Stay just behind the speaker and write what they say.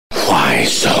Why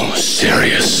so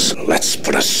serious? Let's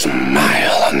put a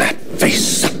smile on that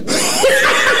face.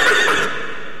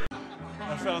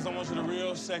 Now, fellas, I want you to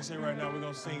real sexy right now. We're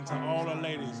gonna sing to all the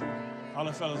ladies. All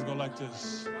the fellas go like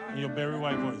this in your Barry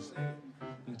White voice.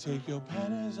 And take your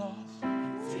panties off.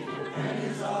 Take your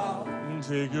panties off. And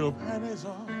take your panties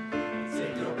off.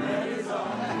 Take your panties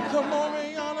off. Come on,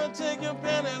 Rihanna, take your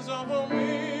panties off of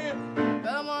me.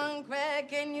 Come on, Craig,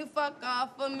 can you fuck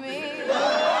off for me?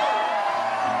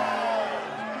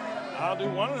 I'll do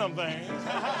one of them things.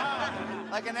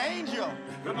 Like an angel.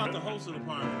 How about the host of the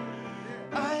party?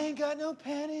 I ain't got no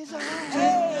panties on.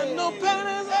 Hey, no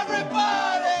panties, Everybody!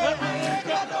 I ain't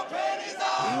got no panties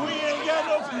on. We ain't got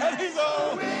no panties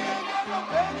on. We ain't got no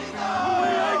panties on. We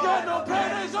ain't got no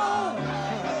panties on.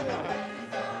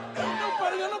 Ain't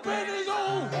nobody got no panties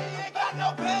on. We ain't got no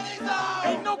panties on.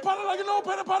 Ain't no party like a no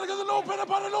panty party, cause a no panty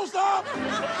party don't stop.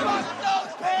 Bust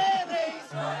those panties.